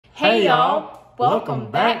Hey y'all,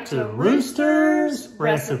 welcome back to Rooster's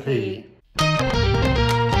Recipe.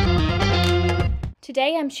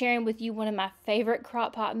 Today I'm sharing with you one of my favorite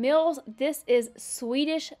crock pot meals. This is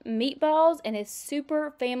Swedish meatballs and it's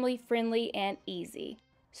super family friendly and easy.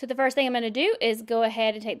 So the first thing I'm going to do is go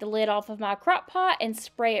ahead and take the lid off of my crock pot and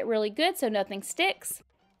spray it really good so nothing sticks.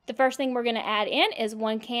 The first thing we're going to add in is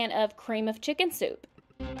 1 can of cream of chicken soup.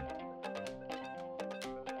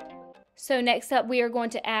 So next up we are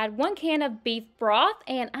going to add 1 can of beef broth,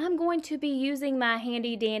 and I'm going to be using my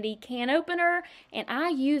handy dandy can opener, and I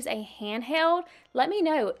use a handheld. Let me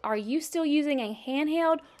know, are you still using a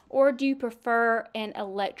handheld or do you prefer an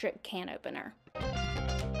electric can opener?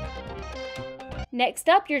 Next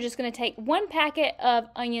up, you're just going to take 1 packet of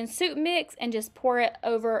onion soup mix and just pour it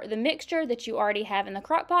over the mixture that you already have in the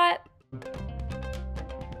crock pot.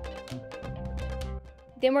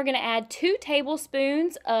 Then we're going to add 2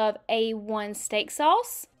 tablespoons of A1 steak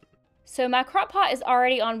sauce. So my crock pot is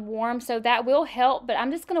already on warm, so that will help, but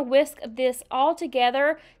I'm just going to whisk this all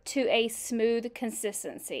together to a smooth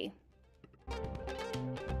consistency.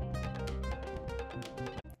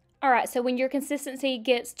 Alright, so when your consistency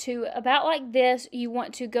gets to about like this, you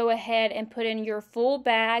want to go ahead and put in your full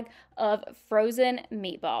bag of frozen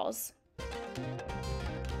meatballs.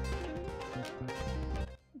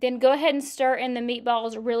 Then go ahead and stir in the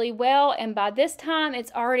meatballs really well, and by this time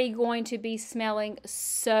it's already going to be smelling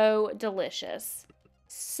so delicious.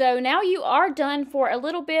 So now you are done for a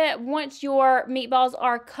little bit. Once your meatballs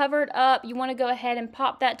are covered up, you want to go ahead and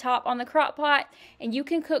pop that top on the crock pot, and you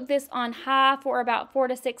can cook this on high for about 4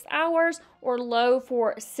 to 6 hours or low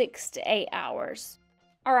for 6 to 8 hours.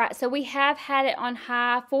 Alright, so we have had it on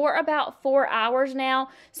high for about 4 hours now,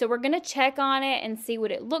 so we're going to check on it and see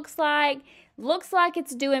what it looks like. Looks like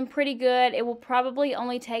it's doing pretty good. It will probably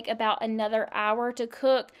only take about another hour to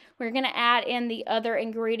cook. We're going to add in the other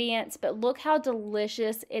ingredients, but look how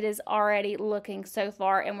delicious it is already looking so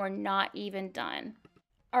far, and we're not even done.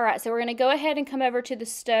 Alright, so we're going to go ahead and come over to the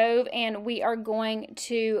stove, and we are going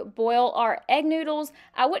to boil our egg noodles.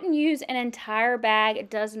 I wouldn't use an entire bag.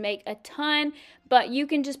 It does make a ton, but you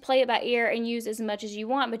can just play it by ear and use as much as you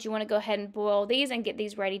want, but you want to go ahead and boil these and get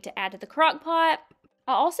these ready to add to the crock pot.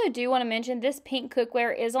 I also do want to mention this pink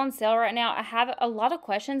cookware is on sale right now. I have a lot of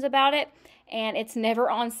questions about it, and it's never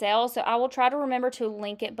on sale, so I will try to remember to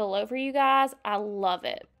link it below for you guys. I love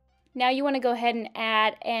it. Now you want to go ahead and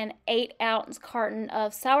add an 8-ounce carton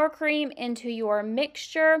of sour cream into your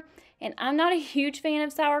mixture, and I'm not a huge fan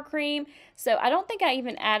of sour cream, so I don't think I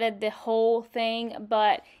even added the whole thing,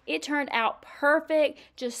 but it turned out perfect.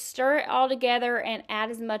 Just stir it all together and add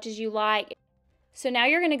as much as you like. So now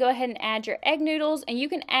you're going to go ahead and add your egg noodles, and you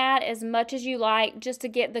can add as much as you like just to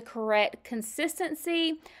get the correct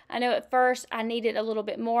consistency. I know at first I needed a little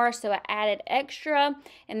bit more, so I added extra,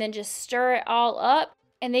 and then just stir it all up.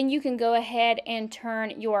 And then you can go ahead and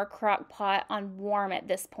turn your crock pot on warm at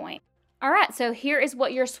this point. Alright, so here is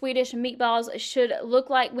what your Swedish meatballs should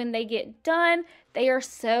look like when they get done. They are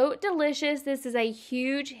so delicious. This is a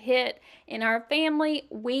huge hit in our family.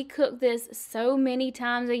 We cook this so many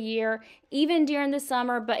times a year, even during the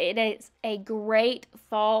summer, but it is a great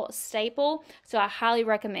fall staple, so I highly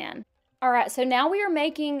recommend. Alright, so now we are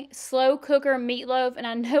making slow cooker meatloaf, and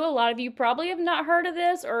I know a lot of you probably have not heard of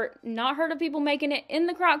this or not heard of people making it in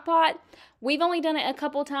the crock pot. We've only done it a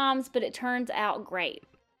couple times, but it turns out great.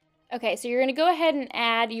 Okay, so you're going to go ahead and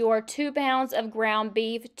add your 2 pounds of ground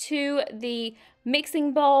beef to the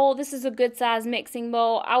mixing bowl. This is a good size mixing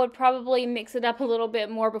bowl. I would probably mix it up a little bit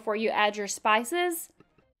more before you add your spices.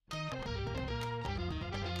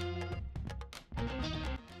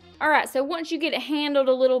 Alright, so once you get it handled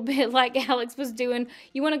a little bit like Alex was doing,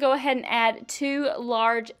 you want to go ahead and add 2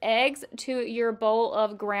 large eggs to your bowl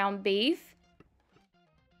of ground beef.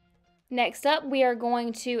 Next up, we are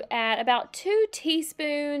going to add about 2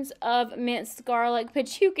 teaspoons of minced garlic,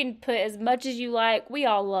 but you can put as much as you like. We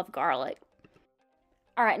all love garlic.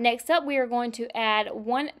 Alright, next up, we are going to add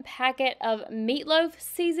 1 packet of meatloaf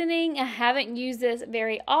seasoning. I haven't used this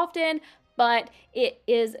very often, but it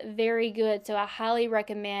is very good, so I highly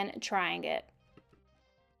recommend trying it.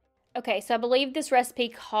 Okay, so I believe this recipe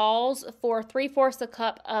calls for 3/4 a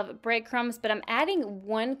cup of breadcrumbs, but I'm adding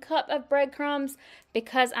 1 cup of breadcrumbs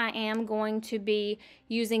because I am going to be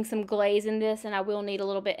using some glaze in this, and I will need a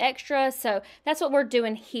little bit extra, so that's what we're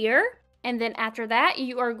doing here. And then after that,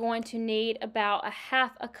 you are going to need about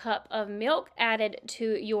 1/2 cup of milk added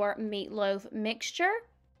to your meatloaf mixture.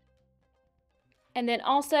 And then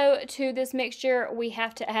also to this mixture, we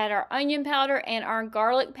have to add our onion powder and our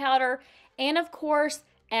garlic powder, and of course,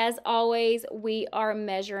 as always, we are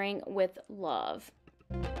measuring with love.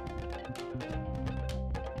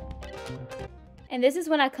 And this is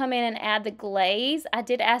when I come in and add the glaze. I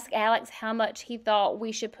did ask Alex how much he thought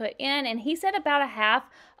we should put in, and he said about a half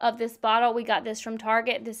of this bottle. We got this from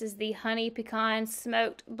Target. This is the honey pecan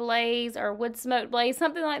smoked blaze or wood smoked blaze,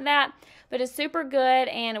 something like that. But it's super good,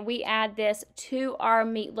 and we add this to our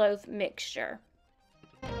meatloaf mixture.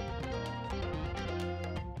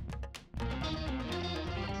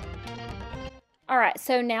 All right,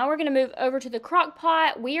 so now we're going to move over to the crock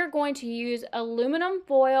pot. We are going to use aluminum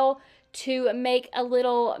foil to make a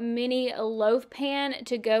little mini loaf pan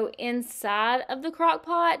to go inside of the crock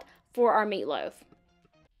pot for our meatloaf.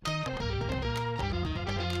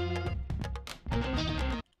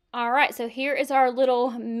 All right, so here is our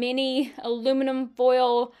little mini aluminum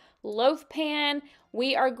foil loaf pan.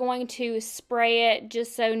 We are going to spray it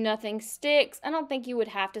just so nothing sticks. I don't think you would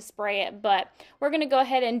have to spray it, but we're going to go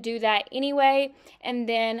ahead and do that anyway. And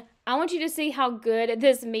then I want you to see how good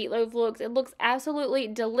this meatloaf looks. It looks absolutely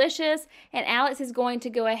delicious. And Alex is going to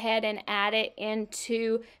go ahead and add it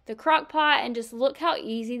into the crock pot. And just look how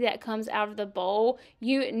easy that comes out of the bowl.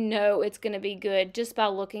 You know it's going to be good just by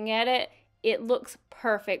looking at it. It looks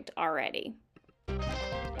perfect already.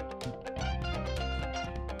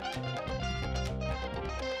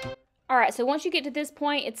 All right, so once you get to this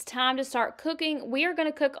point, it's time to start cooking. We are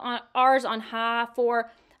going to cook ours on high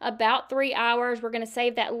for about 3 hours. We're going to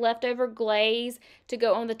save that leftover glaze to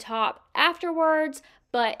go on the top afterwards.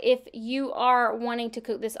 But if you are wanting to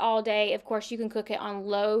cook this all day, of course, you can cook it on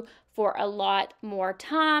low for a lot more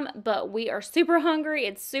time. But we are super hungry.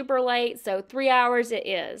 It's super late, so 3 hours it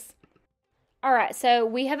is. All right, so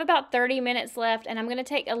we have about 30 minutes left, and I'm going to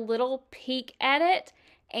take a little peek at it.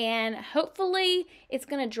 And hopefully it's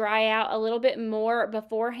going to dry out a little bit more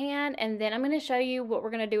beforehand. And then I'm going to show you what we're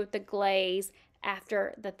going to do with the glaze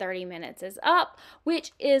after the 30 minutes is up,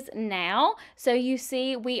 which is now. So you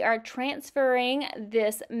see we are transferring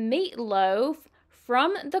this meatloaf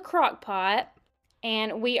from the crock pot,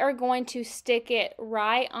 and we are going to stick it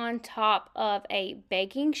right on top of a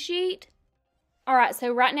baking sheet. All right,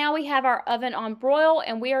 so right now we have our oven on broil,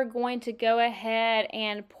 and we are going to go ahead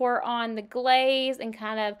and pour on the glaze and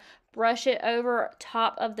kind of brush it over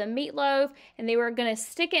top of the meatloaf. And then we're going to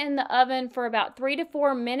stick it in the oven for about 3 to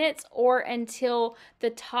 4 minutes or until the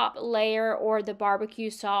top layer or the barbecue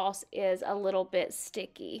sauce is a little bit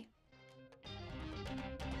sticky.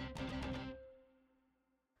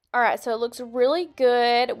 All right, so it looks really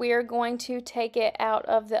good. We are going to take it out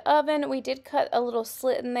of the oven. We did cut a little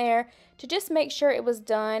slit in there to just make sure it was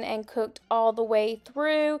done and cooked all the way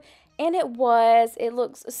through. And it was. It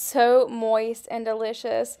looks so moist and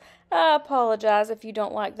delicious. I apologize if you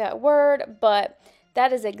don't like that word, but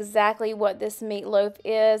that is exactly what this meatloaf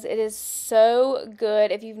is. It is so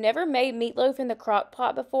good. If you've never made meatloaf in the crock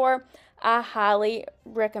pot before, I highly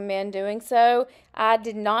recommend doing so. I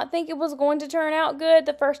did not think it was going to turn out good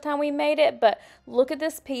the first time we made it, but look at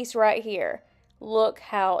this piece right here. Look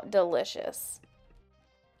how delicious.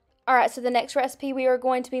 All right, so the next recipe we are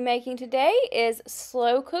going to be making today is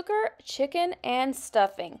slow cooker chicken and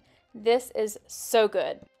stuffing. This is so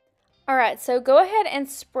good. All right, so go ahead and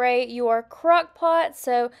spray your crock pot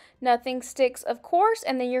so nothing sticks, of course,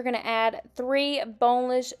 and then you're going to add 3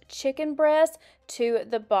 boneless chicken breasts to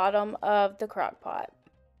the bottom of the crock pot.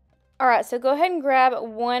 All right, so go ahead and grab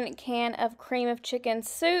 1 can of cream of chicken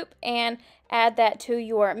soup and add that to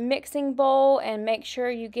your mixing bowl, and make sure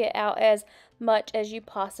you get out as much as you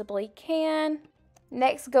possibly can.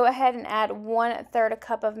 Next, go ahead and add 1/3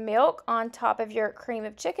 cup of milk on top of your cream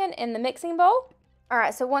of chicken in the mixing bowl. All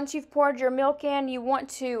right, so once you've poured your milk in, you want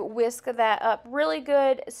to whisk that up really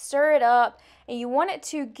good, stir it up, and you want it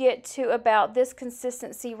to get to about this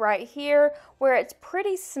consistency right here where it's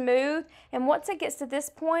pretty smooth. And once it gets to this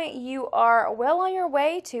point, you are well on your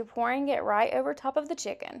way to pouring it right over top of the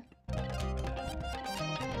chicken.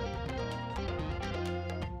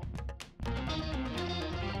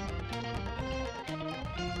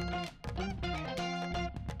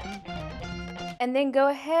 And then go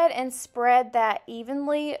ahead and spread that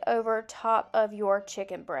evenly over top of your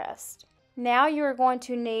chicken breast. Now you're going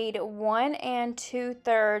to need 1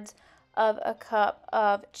 2/3 of a cup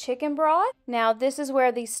of chicken broth. Now this is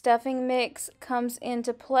where the stuffing mix comes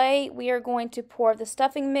into play. We are going to pour the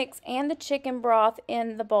stuffing mix and the chicken broth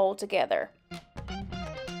in the bowl together.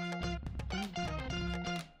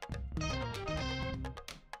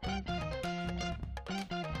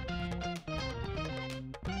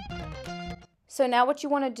 So now what you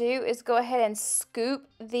want to do is go ahead and scoop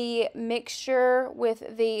the mixture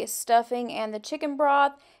with the stuffing and the chicken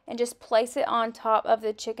broth and just place it on top of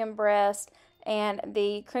the chicken breast and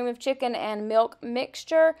the cream of chicken and milk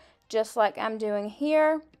mixture, just like I'm doing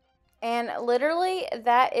here. And literally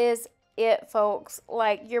that is it, folks.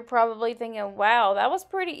 Like, you're probably thinking, wow, that was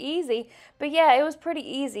pretty easy. But yeah, it was pretty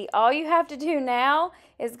easy. All you have to do now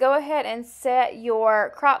is go ahead and set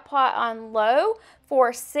your crock pot on low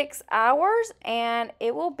for 6 hours, and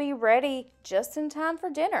it will be ready just in time for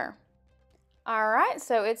dinner. Alright,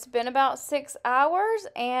 so it's been about 6 hours,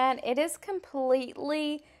 and it is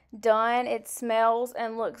completely done. It smells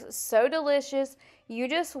and looks so delicious. You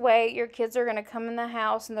just wait. Your kids are going to come in the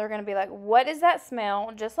house and they're going to be like, what is that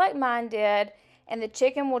smell? Just like mine did. And the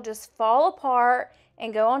chicken will just fall apart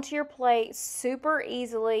and go onto your plate super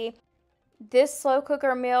easily. This slow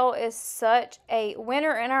cooker meal is such a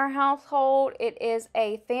winner in our household. It is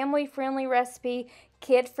a family-friendly recipe,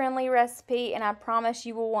 kid-friendly recipe, and I promise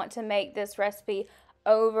you will want to make this recipe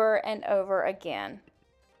over and over again.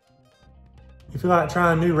 If you like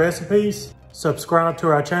trying new recipes, subscribe to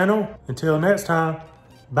our channel. Until next time,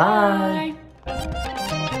 bye. Bye.